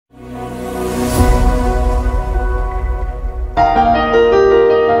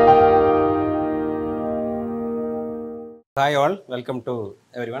Hi all, welcome to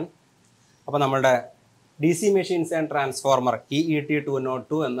everyone. അപ്പോൾ നമ്മുടെ DC machines and transformer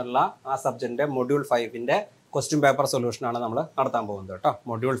EET202 എന്നുള്ള ആ സബ്ജക്റ്റിൻ്റെ മൊഡ്യൂൾ 5ൻ്റെ ക്വസ്റ്റ്യൻ പേപ്പർ സൊല്യൂഷനാണ് നമ്മൾ നടത്താൻ പോകുന്നത് കേട്ടോ.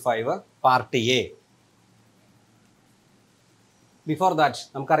 Module 5 part A. Before that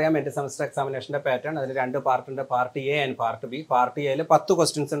നമുക്കറിയാം എൻ്റെ സെമസ്റ്റർ എക്സാമിനേഷൻ്റെ പാറ്റേൺ. അതിൽ രണ്ട് പാർട്ടുണ്ട്, part A and part B. Part എയിൽ 10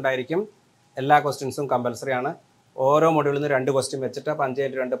 ക്വസ്റ്റ്യൻസ് ഉണ്ടായിരിക്കും. എല്ലാ ക്വസ്റ്റ്യൻസും കമ്പൽസറി ആണ്. ഓരോ മൊഡ്യൂളിൽ നിന്ന് 2 ക്വസ്റ്റ്യൻ വെച്ചിട്ട് 5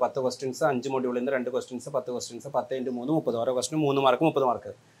 × 2 10 ക്വസ്റ്റ്യൻസ്, 5 മൊഡ്യൂളിൽ നിന്ന് 2 ക്വസ്റ്റ്യൻസ് 10 ക്വസ്റ്റ്യൻസ്, 10 × 3 30, ഓരോ ക്വസ്റ്റ്യൻ 3 മാർക്ക് 30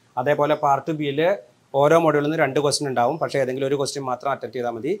 മാർക്ക്. അതേപോലെ പാർട്ട് ബിയിൽ ഓരോ മൊഡ്യൂളിൽ നിന്ന് 2 ക്വസ്റ്റ്യൻ ഉണ്ടാവും, പക്ഷേ ഏതെങ്കിലും ഒരു ക്വസ്റ്റ്യൻ മാത്രം അറ്റൻഡ്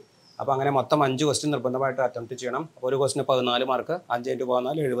ചെയ്താൽ മതി. അപ്പോൾ അങ്ങനെ മൊത്തം 5 ക്വസ്റ്റ്യൻ നിർബന്ധമായിട്ട് അറ്റംപ്റ്റ് ചെയ്യണം. അപ്പോൾ ഒരു ക്വസ്റ്റിന് 14 മാർക്ക്, 5 ×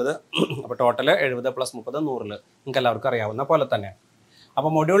 14 70. അപ്പോൾ ടോട്ടൽ 70 + 30 100. നിങ്ങൾക്ക് എല്ലാവർക്കും അറിയാവുന്ന പോലെ തന്നെ.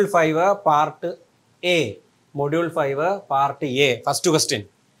 അപ്പോൾ module 5 part A. Module 5 part A. First question: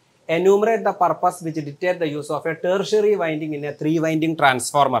 enumerate the purpose which dictate the use of a tertiary winding in a 3-winding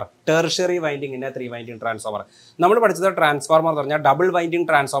transformer. Tertiary winding in a 3-winding transformer. നമ്മൾ പഠിച്ചത് transformer എന്ന് പറഞ്ഞാൽ ഡബിൾ വൈൻഡിങ്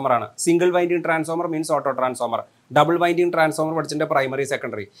ട്രാൻസ്ഫോമർ ആണ്. Single winding transformer means auto transformer. Double winding transformer പഠിച്ചിട്ട് primary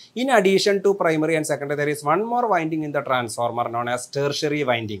secondary. In addition to primary and secondary there is one more winding in the transformer known as tertiary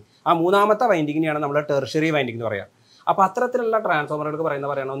winding. ആ മൂന്നാമത്തെ വൈൻഡിങ്ങിനെയാണ് നമ്മൾ tertiary winding എന്ന് പറയുക. അപ്പോൾ അത്തരത്തിലുള്ള ട്രാൻസ്ഫോമറുകൾക്ക്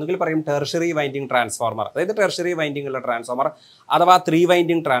പറയണം, ഒന്നുകിൽ പറയും ടെർഷ്യറി വൈൻഡിങ് ട്രാൻസ്ഫോർമർ, അതായത് ടെർഷ്യറി വൈൻഡിംഗ് ഉള്ള ട്രാൻസ്ഫോമർ, അഥവാ 3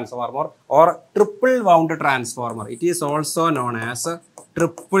 winding transformer or triple wound transformer. It is also known as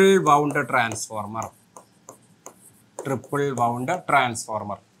triple wound transformer. Triple wound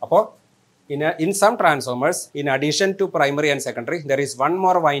transformer. അപ്പോൾ in some transformers, in addition to primary and secondary, there is one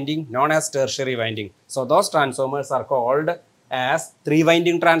more winding known as tertiary winding. So those transformers are called as 3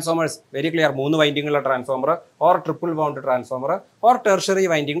 winding transformers. Very clear. 3 winding ulla transformer or triple wound transformer or tertiary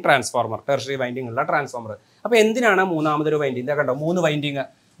winding transformer. Tertiary winding ulla transformer. അപ്പോൾ എന്തിനാണ് മൂന്നാമതൊരു winding? ഇതാ കണ്ടോ, 3 winding.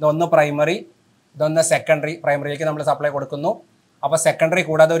 ഇതൊന്ന് primary, ഇതൊന്ന് secondary. പ്രൈമറിയിലേക്ക് നമ്മൾ supply കൊടുക്കുന്നു. അപ്പോൾ സെക്കൻഡറി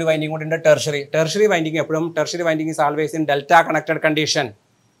കൂടാതെ ഒരു വൈൻഡിങ് കൂടി ഉണ്ട്, ടെർഷ്യറി. ടെർഷ്യറി വൈൻഡിങ് എപ്പോഴും tertiary winding is always in delta connected condition.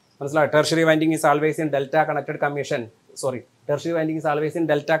 മനസ്സിലായോ? Tertiary winding is always in delta connected commission. Tertiary winding is always in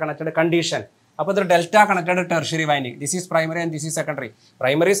delta connected condition. അപ്പോൾ ഇതൊരു delta connected tertiary winding. This is primary and this is secondary.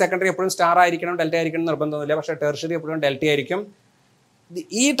 Primary secondary എപ്പോഴും star ആയിരിക്കണം, delta ആയിരിക്കണം നിർബന്ധമൊന്നുമില്ല, പക്ഷേ tertiary എപ്പോഴും delta ആയിരിക്കും.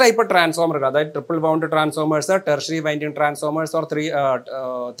 ഈ ടൈപ്പ് ട്രാൻസ്ഫോമറുകൾ, അതായത് triple wound transformers, tertiary winding transformers or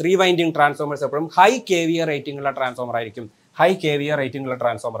 3 winding transformers എപ്പോഴും ഹൈ KVA റേറ്റിംഗ് ഉള്ള ട്രാൻസ്ഫോമർ ആയിരിക്കും. ഹൈ KVA റേറ്റിംഗ് ഉള്ള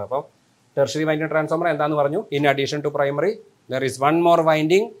ട്രാൻസ്ഫോമർ. അപ്പോൾ ടെർഷ്യറി വൈൻഡിങ് ട്രാൻസ്ഫോമർ എന്താണെന്ന് പറഞ്ഞു? In addition to primary there is one more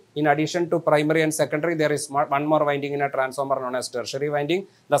winding. In addition to primary and secondary, there is one more winding in a transformer known as tertiary winding.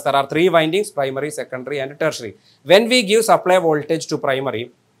 Thus, there are 3 windings: primary, secondary, and tertiary. When we give supply voltage to primary,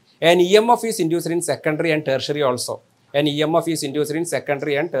 an EMF is induced in secondary and tertiary also. An EMF is induced in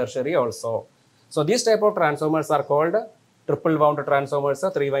secondary and tertiary also. So, these type of transformers are called triple wound transformers,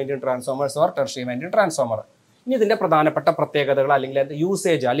 3 winding transformers, or tertiary winding transformer. ഇനി ഇതിൻ്റെ പ്രധാനപ്പെട്ട പ്രത്യേകതകൾ അല്ലെങ്കിൽ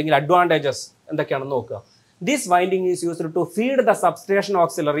usage അല്ലെങ്കിൽ advantages എന്തൊക്കെയാണെന്ന് നോക്കുക. This winding is used to feed the substation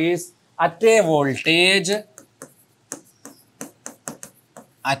auxiliaries at a voltage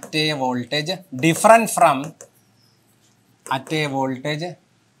different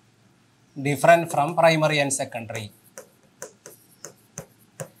from primary and secondary.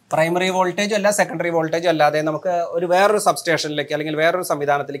 Primary voltage അല്ല, secondary voltage അല്ലാതെ നമുക്ക് ഒരു വേറൊരു സബ്സ്റ്റേഷനിലേക്ക് അല്ലെങ്കിൽ വേറൊരു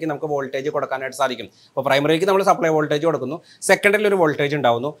സംവിധാനത്തിലേക്ക് നമുക്ക് വോൾട്ടേജ് കൊടുക്കാനായിട്ട് സാധിക്കും. അപ്പോൾ പ്രൈമറിക്ക് നമ്മൾ സപ്ലൈ വോൾട്ടേജ് കൊടുക്കുന്നു, സെക്കൻഡറിയിൽ ഒരു വോൾട്ടേജ്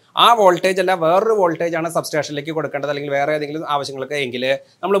ഉണ്ടാവുന്നു. ആ വോൾട്ടേജ് അല്ല, വേറൊരു വോൾട്ടേജാണ് സബ്സ്റ്റേഷനിലേക്ക് കൊടുക്കേണ്ടത് അല്ലെങ്കിൽ വേറെ ഏതെങ്കിലും ആവശ്യങ്ങൾക്ക് എങ്കിൽ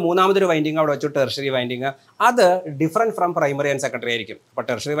നമ്മൾ മൂന്നാമതൊരു വൈൻഡിങ് അവിടെ വെച്ചു, ടെർഷ്യറി വൈൻഡിങ്. അത് different from primary and secondary ആയിരിക്കും. അപ്പോൾ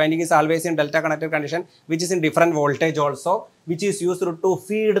tertiary winding is always in delta connected condition which is in different voltage also which is used to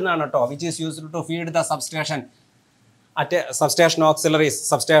feed എന്നാണ് കേട്ടോ. Which is used to feed the substation at substation auxiliaries.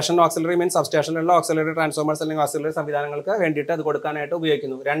 Substation auxiliary means substationലുള്ള auxiliary transformers അല്ലെങ്കിൽ auxiliary സംവിധാനങ്ങൾക്ക് വേണ്ടിയിട്ട് അത് കൊടുക്കാനായിട്ട്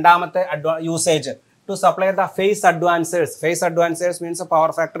ഉപയോഗിക്കുന്നു. രണ്ടാമത്തെ usage to supply the face അഡ്വാൻസേഴ്സ്. Face അഡ്വാൻസേഴ്സ് means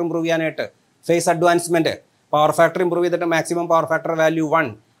power factor improve ചെയ്യാനായിട്ട്. Face advancement, power factor improve ചെയ്തിട്ട് maximum power factor value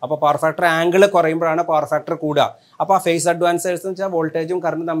 1. അപ്പോൾ power factor angle കുറയുമ്പോഴാണ് power factor കൂടുക. അപ്പോൾ ആ ഫേസ് അഡ്വാൻസേഴ്സ് എന്ന് വെച്ചാൽ വോൾട്ടേജും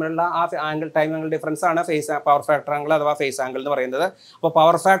കറണ്ടും തമ്മിലുള്ള ആ ആംഗിൾ, ടൈം ആംഗിൾ ഡിഫറൻസ് ആണ് പവർ ഫാക്ടർ ആംഗിൾ അഥവാ ഫേസ് ആംഗിൾ എന്ന് പറയുന്നത്. അപ്പോൾ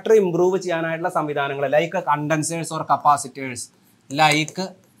പവർ ഫാക്ടർ ഇംപ്രൂവ് ചെയ്യാനായിട്ടുള്ള സംവിധാനങ്ങൾ ലൈക്ക് കണ്ടൻസേഴ്സ് ഓർ കപ്പാസിറ്റേഴ്സ്,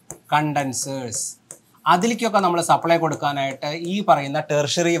 അതിലേക്കൊക്കെ നമ്മൾ സപ്ലൈ കൊടുക്കാനായിട്ട് ഈ പറയുന്ന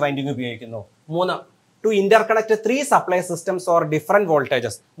ടെർഷ്യറി വൈൻഡിങ് ഉപയോഗിക്കുന്നു. 3 to interconnect 3 supply systems or different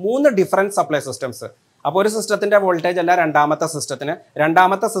voltages. 3 different supply systems. അപ്പോൾ ഒരു സിസ്റ്റത്തിൻ്റെ വോൾട്ടേജ് അല്ല രണ്ടാമത്തെ സിസ്റ്റത്തിന്,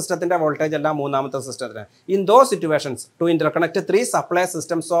 രണ്ടാമത്തെ സിസ്റ്റത്തിൻ്റെ വോൾട്ടേജ് അല്ല മൂന്നാമത്തെ സിസ്റ്റത്തിന്. In those situations to interconnect 3 supply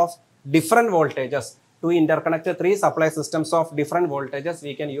systems of different voltages,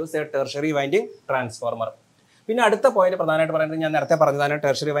 we can use A tertiary winding transformer. പിന്നെ അടുത്ത പോയിന്റ് പ്രധാനമായിട്ട് പറയുന്നത് ഞാൻ നേരത്തെ പറഞ്ഞതാണ്,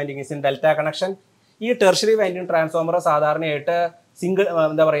 tertiary winding is in delta connection. ഈ ടെർഷ്യറി വൈൻഡിങ് ട്രാൻസ്ഫോമർ സാധാരണയായിട്ട്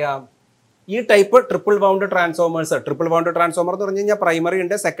എന്താ പറയുക, ഈ type triple wound transformers. Triple wound transformer എന്ന് പറഞ്ഞു കഴിഞ്ഞാൽ പ്രൈമറി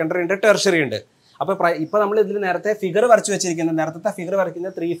ഉണ്ട്, സെക്കൻഡറി ഉണ്ട്, ടെർഷ്യറി ഉണ്ട്. അപ്പോൾ ഇപ്പോൾ നമ്മൾ ഇതിൽ നേരത്തെ ഫിഗർ വരച്ചു വെച്ചിരിക്കുന്നത്, നേരത്തെ ഫിഗർ വരയ്ക്കുന്ന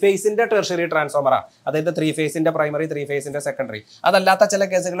 3 ഫേസിൻ്റെ ടെർഷറി ട്രാൻസ്ഫോമറാണ്. അതായത് 3 ഫേസിൻ്റെ പ്രൈമറി, 3 ഫേസിൻ്റെ സെക്കൻഡറി. അതല്ലാത്ത ചില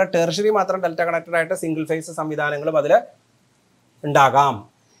കേസുകളിൽ ടെർഷറി മാത്രം ഡെൽറ്റ കണക്റ്റഡ് ആയിട്ട് സിംഗിൾ ഫേസ് സംവിധാനങ്ങളും അതിൽ ഉണ്ടാകാം.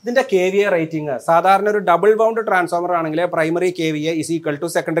 ഇതിൻ്റെ KVA റേറ്റിംഗ് സാധാരണ ഒരു ഡബിൾ ബൗണ്ട് ട്രാൻസ്ഫോമർ ആണെങ്കിൽ primary KVA is equal to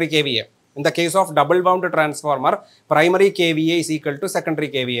secondary KVA. In the case of double wound transformer, primary KVA is equal to secondary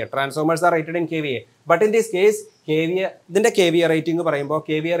KVA. Transformers are rated in KVA. But in this case, KVA, ഇതിൻ്റെ KVA rating പറയുമ്പോൾ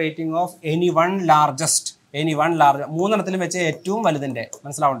KVA rating of any one large, മൂന്നെണ്ണത്തിലും വെച്ച് ഏറ്റവും വലുതിൻ്റെ,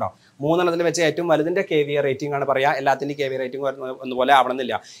 മനസ്സിലാവുണ്ടോ? മൂന്നെണ്ണത്തിൽ വെച്ച് ഏറ്റവും വലുതിൻ്റെ KVA rating ആണ് പറയുക. എല്ലാത്തിൻ്റെ KVA റേറ്റിംഗ് ഒന്നുപോലെ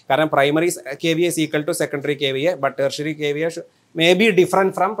ആവണമെന്നില്ല. കാരണം primary KVA is equal to secondary KVA, but tertiary KVA may be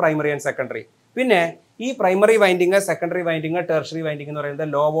different from primary and secondary. പിന്നെ ഈ primary winding, secondary winding, tertiary winding എന്ന് പറയുന്നത്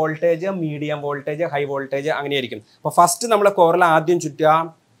low voltage, medium voltage, high voltage അങ്ങനെയായിരിക്കും. അപ്പോൾ first നമ്മൾ കോറിൽ ആദ്യം ചുറ്റുക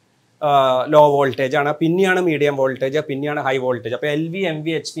ലോ വോൾട്ടേജ് ആണ്, പിന്നെയാണ് മീഡിയം വോൾട്ടേജ്, പിന്നെയാണ് ഹൈ വോൾട്ടേജ്. അപ്പോൾ LV, MV,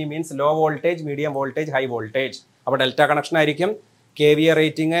 HV means low voltage, medium voltage, high voltage. അപ്പോൾ ഡെൽറ്റ കണക്ഷൻ ആയിരിക്കും. KVA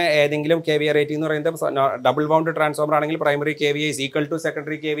റേറ്റിംഗ് ഏതെങ്കിലും KVA റേറ്റിംഗ് എന്ന് പറയുന്നത് ഡബിൾ ബൗണ്ട് ട്രാൻസ്ഫോമർ ആണെങ്കിൽ primary KVA is equal to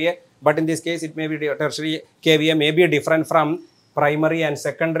secondary KVA, but in this case it may be tertiary KVA may be different from primary and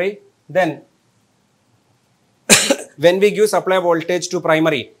secondary. Then when we give supply voltage to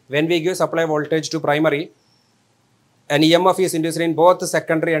primary, an EMF is induced in both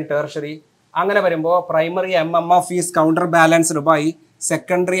secondary and tertiary. അങ്ങനെ വരുമ്പോൾ primary MMF is counterbalanced by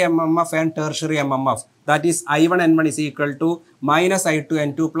secondary MMF and tertiary MMF. That is I1N1 is equal to minus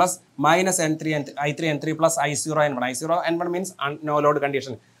I2N2 plus minus I3N3 plus I0N1. I0N1 means no load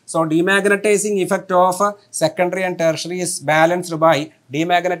condition. So demagnetizing effect of secondary and tertiary is balanced by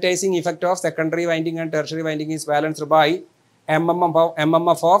secondary winding and tertiary winding is balanced by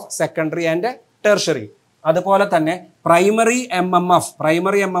MMF of secondary and tertiary. അതുപോലെ തന്നെ primary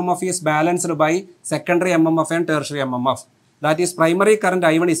MMF is balanced by secondary MMF and tertiary MMF. That is primary current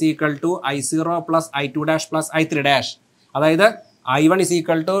I1 is equal to I0 plus I2 dash plus I3 dash. അതായത് I1 is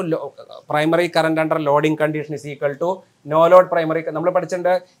equal to primary current under loading condition is equal to no load primary. നമ്മൾ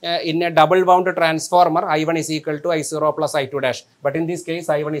പഠിച്ചിട്ടുണ്ട് in a double wound transformer I1 is equal to I0 plus I2 dash. But in this case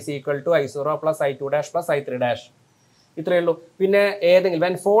I1 is equal to I0 plus I2 dash plus I3 dash. ഇത്രയേ ഉള്ളൂ. പിന്നെ ഏതെങ്കിലും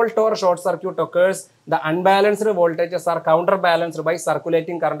when fault or short circuit occurs, the unbalanced voltages are counterbalanced by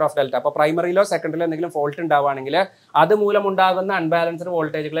circulating current of delta. അപ്പോൾ പ്രൈമറിയിലോ സെക്കൻഡറിയിലോ എന്തെങ്കിലും fault ഉണ്ടാവുകയാണെങ്കിൽ അത് മൂലം ഉണ്ടാകുന്ന അൺബാലൻസ്ഡ്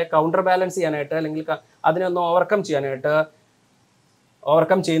വോൾട്ടേജുകളെ കൗണ്ടർ ബാലൻസ് ചെയ്യാനായിട്ട് അല്ലെങ്കിൽ അതിനൊന്ന് ഓവർകം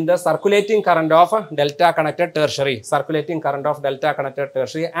ചെയ്യുന്നത് circulating current of delta connected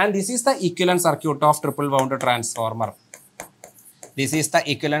tertiary, and this is the equivalent circuit of triple wound transformer.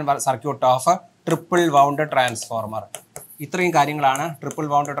 ഇത്രയും കാര്യങ്ങളാണ് ട്രിപ്പിൾ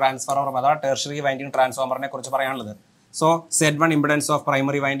വൗണ്ട് ട്രാൻസ്ഫോമർ അഥവാ ടെർഷറി വൈൻഡിങ് ട്രാൻസ്ഫോമറിനെ കുറിച്ച് പറയാനുള്ളത്. So Z1 impedance of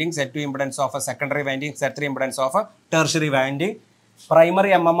primary winding, Z2 impedance of secondary winding, Z3 impedance of tertiary winding.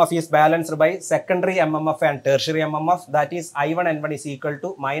 Primary MMF is balanced by secondary MMF and tertiary MMF. That is I1N1 is equal to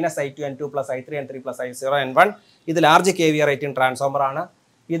minus I2N2 plus I3N3 plus I0N1. ഇത് large KVA rating transformer ആണ്.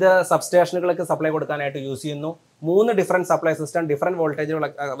 ഇത് സബ്സ്റ്റേഷനുകൾക്ക് supply കൊടുക്കാനായിട്ട് use ചെയ്യുന്നു. 3 different supply system, different വോൾട്ടേജുകൾ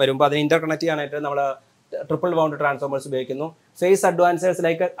വരുമ്പോൾ അതിനെ interconnect ചെയ്യാനായിട്ട് നമ്മൾ ട്രിപ്പിൾ വൗണ്ട് ട്രാൻസ്ഫോമേഴ്സ് ഉപയോഗിക്കുന്നു. ഫേസ് അഡ്വാൻസേഴ്സ്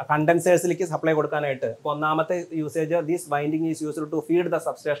ലൈക്ക് കണ്ടൻസേഴ്സിലേക്ക് സപ്ലൈ കൊടുക്കാനായിട്ട് ഇപ്പോൾ ഒന്നാമത്തെ usage this winding is used to feed the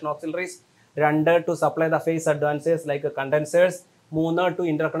substation auxiliaries. 2 to supply the face അഡ്വാൻസേഴ്സ് like condensers. 3 to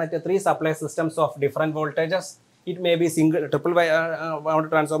interconnect 3 supply systems of different voltages. It may be triple wound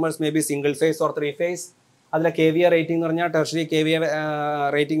transformers may be single phase or 3 phase. അതിലെ KVA rating എന്ന് പറഞ്ഞാൽ tertiary KVA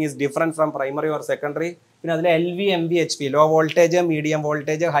rating is different from primary or secondary. പിന്നെ അതിലെ LV, MV, HV low voltage, medium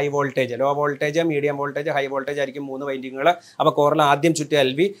voltage, high voltage. Low voltage, medium voltage, high voltage ആയിരിക്കും 3 വൈൻഡിങ്ങുകൾ. അപ്പോൾ കോറിൽ ആദ്യം ചുറ്റും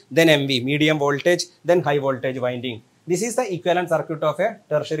LV, then MV, medium voltage, then high voltage winding. This is the equivalent circuit of a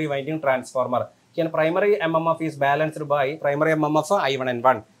tertiary winding transformer. Primary MMF is balanced by primary MMF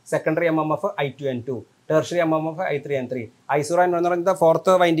I1N1, secondary MMF I2N2, tertiary MMF I3N3. I0N1 എന്ന് പറയുന്നത്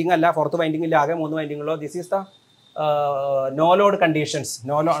fourth winding അല്ല, fourth വൈൻഡിങ്ങിൽ ആകെ 3 വൈൻഡിങ്ങുള്ളൂ. This is the no load conditions,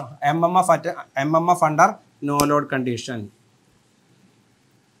 MMF under no load condition.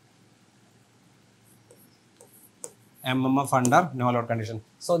 MMF under no load condition.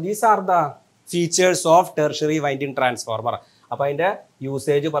 So these are the features of tertiary winding transformer. അപ്പോൾ അതിൻ്റെ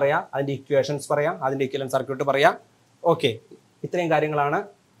usage പറയാം, അതിൻ്റെ equations പറയാം, അതിൻ്റെ ഇക്വലന്റ് സർക്യൂട്ട് പറയാം. Okay, ഇത്രയും കാര്യങ്ങളാണ്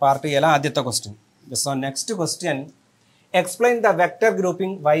പാർട്ട് എയിലെ ആദ്യത്തെ question. So next question, explain the vector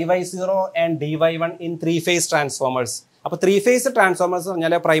grouping YY0 and DY1 in 3 phase transformers. അപ്പോൾ 3 phase ട്രാൻസ്ഫോമേഴ്സ്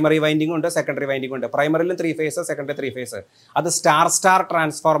പറഞ്ഞാൽ പ്രൈമറി വൈൻഡിംഗ് ഉണ്ട്, സെക്കൻഡറി വൈൻഡിംഗ് ഉണ്ട്. പ്രൈമറിയിലും 3 phase, സെക്കൻഡറി 3 phase. അത് സ്റ്റാർ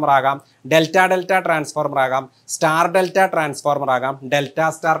ട്രാൻസ്ഫോമർ ആകാം, ഡെൽറ്റ ട്രാൻസ്ഫോമർ ആകാം, സ്റ്റാർ ഡെൽറ്റ ട്രാൻസ്ഫോമർ ആകാം, ഡെൽറ്റ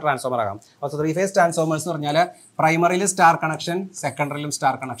സ്റ്റാർ ട്രാൻസ്ഫോമർ ആകാം. അപ്പോൾ 3 phase ട്രാൻസ്ഫോമേഴ്സ് എന്ന് പറഞ്ഞാൽ പ്രൈമറിയിൽ സ്റ്റാർ കണക്ഷൻ, സെക്കൻഡറിയിലും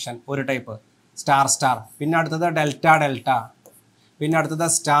സ്റ്റാർ കണക്ഷൻ, ഒരു ടൈപ്പ് സ്റ്റാർ. പിന്നെ അടുത്തത് ഡെൽറ്റ, പിന്നെ അടുത്തത്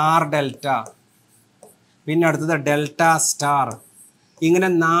സ്റ്റാർ ഡെൽറ്റ, പിന്നെ അടുത്തത് ഡെൽറ്റ സ്റ്റാർ. ഇങ്ങനെ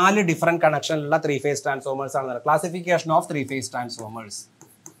 4 ഡിഫറെൻറ്റ് കണക്ഷനിലുള്ള 3 ഫേസ് ട്രാൻസ്ഫോമേഴ്സ് ആണ്. Classification of 3 face transformers.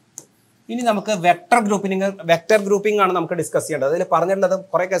 ഇനി നമുക്ക് വെക്ടർ ഗ്രൂപ്പിംഗ് ആണ് നമുക്ക് ഡിസ്കസ് ചെയ്യേണ്ടത്. അതിൽ പറഞ്ഞിട്ടുള്ളത്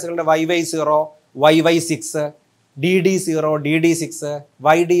കുറേ കേസുകളുണ്ട്. YY0, YY6, DD0, DD6,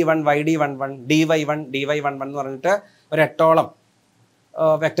 YD1, YD11, DY1, DY11 എന്ന് പറഞ്ഞിട്ട് ഒരു 8ഓളം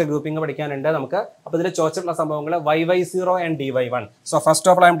വെക്ടർ ഗ്രൂപ്പിംഗ് പഠിക്കാനുണ്ട് നമുക്ക്. അപ്പോൾ ഇതിൽ ചോദിച്ചിട്ടുള്ള സംഭവങ്ങൾ YY0 and DY1. So first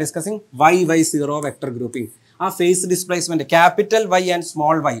of all I M discussing YY0 vector grouping. ആ face displacement capital Y and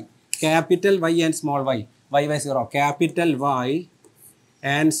small y, capital Y and small y, YY0 capital Y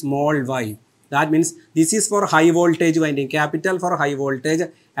and small y. That means this is for high voltage winding, capital for high voltage,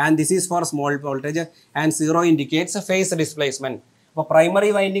 and this is for small voltage, and 0 indicates phase displacement. അപ്പോൾ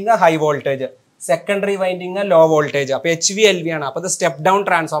primary winding high voltage, secondary winding low voltage. അപ്പോൾ HV LV ആണ്. അപ്പോൾ ഇത് step down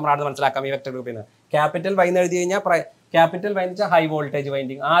transformer ആണെന്ന് മനസ്സിലാക്കാം ഈ vector ഗ്രൂപ്പിൽ നിന്ന്. ക്യാപിറ്റൽ Y എന്ന് എഴുതി കഴിഞ്ഞാൽ ക്യാപിറ്റൽ Y എന്ന് വെച്ചാൽ ഹൈ വോൾട്ടേജ്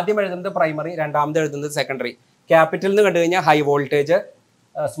വൈൻഡിങ്. ആദ്യം എഴുതുന്നത് പ്രൈമറി, രണ്ടാമത് എഴുതുന്നത് സെക്കൻഡറി. ക്യാപിറ്റൽ എന്ന് കണ്ടു കഴിഞ്ഞാൽ ഹൈ വോൾട്ടേജ്,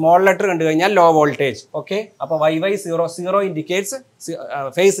 സ്മോൾ ലെറ്റർ കണ്ടു കഴിഞ്ഞാൽ ലോ വോൾട്ടേജ്. ഓക്കെ, അപ്പോൾ YY0, 0 indicates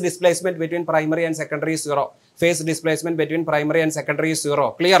face displacement between primary and secondary 0. Face displacement between primary and secondary 0.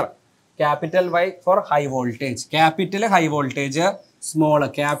 Clear? Capital Y for high voltage, capital high voltage, small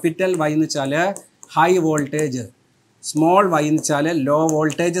capital Y എന്ന് വെച്ചാൽ high voltage, small y എന്ന് വെച്ചാൽ low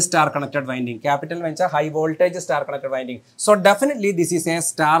voltage star connected winding, capital Y വെച്ചാൽ high voltage star connected winding. So definitely this is A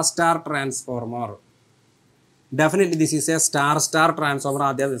star transformer. Definitely this is A star transformer.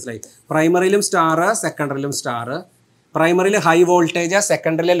 ആദ്യം മനസ്സിലായി. പ്രൈമറിയിലും star, സെക്കൻഡറിയിലും star. പ്രൈമറിയിൽ high voltage,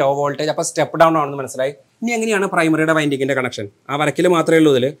 സെക്കൻഡറിയിൽ low voltage. അപ്പോൾ step down ആണെന്ന് മനസ്സിലായി. ഇനി എങ്ങനെയാണ് പ്രൈമറിയുടെ വൈൻഡിങ്ങിൻ്റെ connection? ആ വരക്കിൽ മാത്രമേ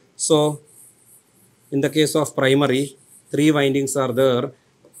ഉള്ളൂ ഇതിൽ. So in the case of primary 3 windings are there.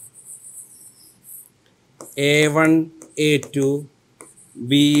 A1, A2,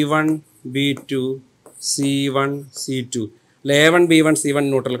 B1, B2, C1, C2. A1, B1, C1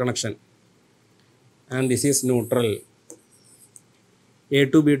 neutral connection. And this is neutral.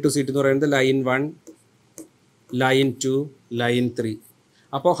 A2, B2, C2 എന്ന് പറയുന്നത് ലൈൻ 1, ലൈൻ 2, ലൈൻ 3.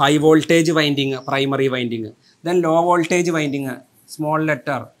 അപ്പോൾ high voltage winding primary winding. Then low voltage winding small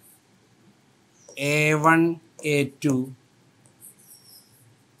letter A1, A2,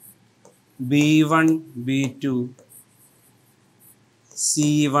 B1, B2,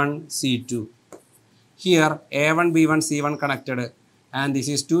 C1, C2. Here A1, B1, C1 connected, and this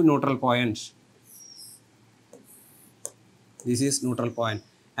is 2 neutral points. This is neutral point,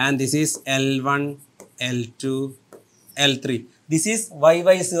 and this is L1, L2, L3. This is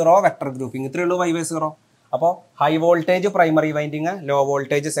YY0 vector grouping. ഇത്രയേ ഉള്ളൂ YY0. അപ്പോൾ high voltage primary winding, low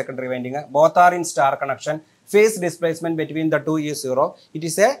voltage secondary winding, both are in star connection. Face displacement between the two is 0. It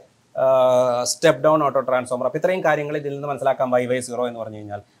is A step down auto transformer. അപ്പോൾ ഇത്രയും കാര്യങ്ങൾ ഇതിൽ നിന്ന് മനസ്സിലാക്കാം YY0 എന്ന് പറഞ്ഞു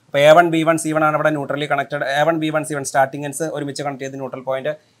കഴിഞ്ഞാൽ. അപ്പോൾ A1, B1, C1 ആണ് ഇവിടെ ന്യൂട്രലി connected. A1, B1, C1 starting എൻസ് ഒരുമിച്ച് കണക്ട് ചെയ്ത് neutral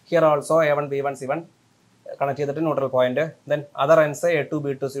point. Here also A1, B1, C1 connect ചെയ്തിട്ട് neutral point. Then other എൻസ് A2,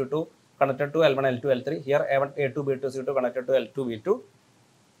 B2, C2 connected to L1, L2, L3. Here A1, A2, B2, C2 connected to L2, B2.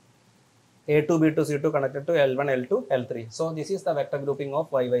 A2, B2, C2 connected to L1, L2, L3. So this is the vector grouping of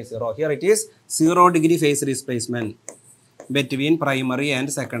YY0. Here it is 0 degree phase displacement between primary and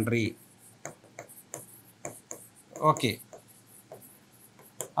secondary. Okay.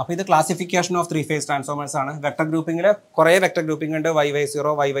 അപ്പോൾ ഇത് classification of 3 face transformers ആണ്. Vector ഗ്രൂപ്പിംഗിൽ കുറേ vector grouping ഉണ്ട്. YY0,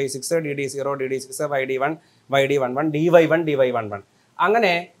 YY6, DD0, DD6, YD1, YD11, DY1, DY11.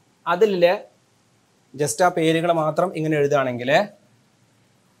 അങ്ങനെ അതിൽ just ആ പേരുകൾ മാത്രം ഇങ്ങനെ എഴുതുകയാണെങ്കിൽ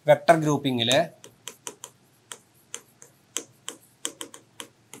വെക്ടർ ഗ്രൂപ്പിംഗിൽ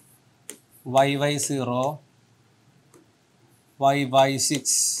YY0, YY6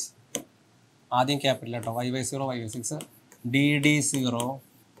 ആദ്യം ക്യാപിറ്റൽ കേട്ടോ, YY0, YY6, DD0,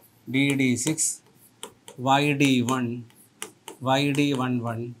 DD6, YD1,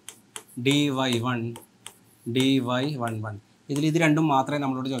 YD11, DY1, DY11. ഇത് രണ്ടും മാത്രമേ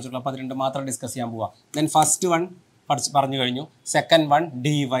നമ്മളോട് ചോദിച്ചിട്ടുള്ളൂ. അപ്പോൾ അത് രണ്ടും മാത്രം ഡിസ്കസ് ചെയ്യാൻ പോവാം. ദെൻ ഫസ്റ്റ് വൺ പറഞ്ഞു കഴിഞ്ഞു. Second one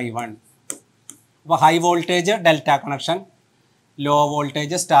DY1. അപ്പോൾ high voltage delta connection, low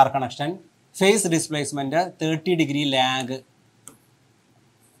voltage star connection. Face displacement 30 degree lag.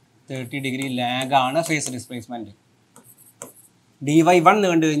 30 degree ലാഗാണ് face displacement. DY1 എന്ന്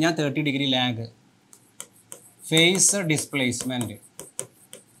കണ്ടു കഴിഞ്ഞാൽ 30 degree lag. Face displacement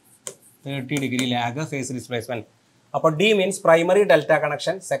 30 degree lag phase displacement. അപ്പോൾ D means primary delta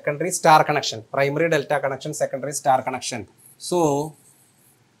connection, secondary star connection. Primary delta connection, secondary star connection. So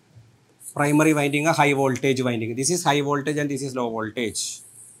primary winding a high voltage winding. This is high voltage and this is low voltage.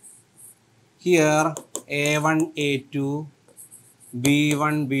 Here A1, A2,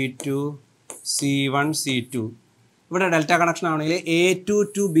 B1, B2, C1, C2. ഇവിടെ delta connection ആണെങ്കിൽ A2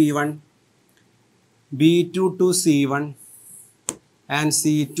 to B1, B2 to C1 and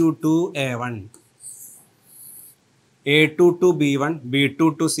C2 to A1. A2 to B1, B2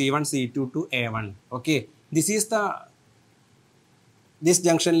 to C1, C2 to A1. Okay, this is the this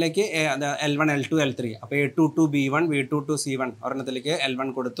junction like the L1, L2, L3. അപ്പോൾ A2 to B1, B2 to C1 ഒരെണ്ണത്തിലേക്ക് L1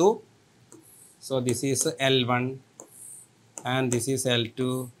 കൊടുത്തു. So this is L1 and this is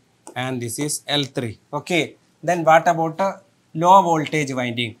L2 and this is L3. Okay, then what about low voltage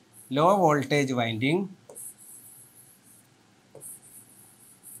winding? Low voltage winding,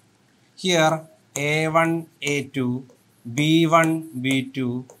 here A1, A2, B1, B2,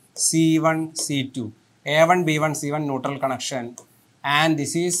 C1, C2. A1, B1, C1 neutral connection, and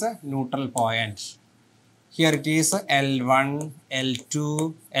this is a neutral point. Here it is L1,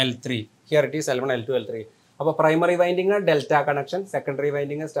 L2, L3. Here it is L1, L2, L3. അപ്പോൾ primary winding delta connection, secondary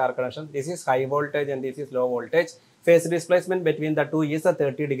winding star connection. This is high voltage and this is low voltage. Phase displacement between the two is a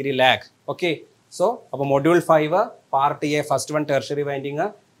 30-degree lag. Okay, so അപ്പോൾ module 5 part A first one tertiary winding,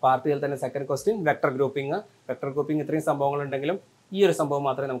 part A തന്നെ second question vector grouping. Vector grouping ഇത്രയും സംഭവങ്ങൾ ഉണ്ടെങ്കിലും ഈ ഒരു സംഭവം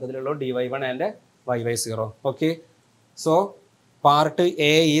മാത്രമേ നമുക്ക് ഇതിലുള്ളൂ, dy1 and y0. Okay, so part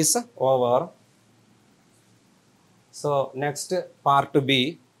A is over. So next part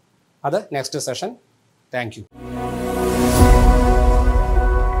B, other next session. Thank you.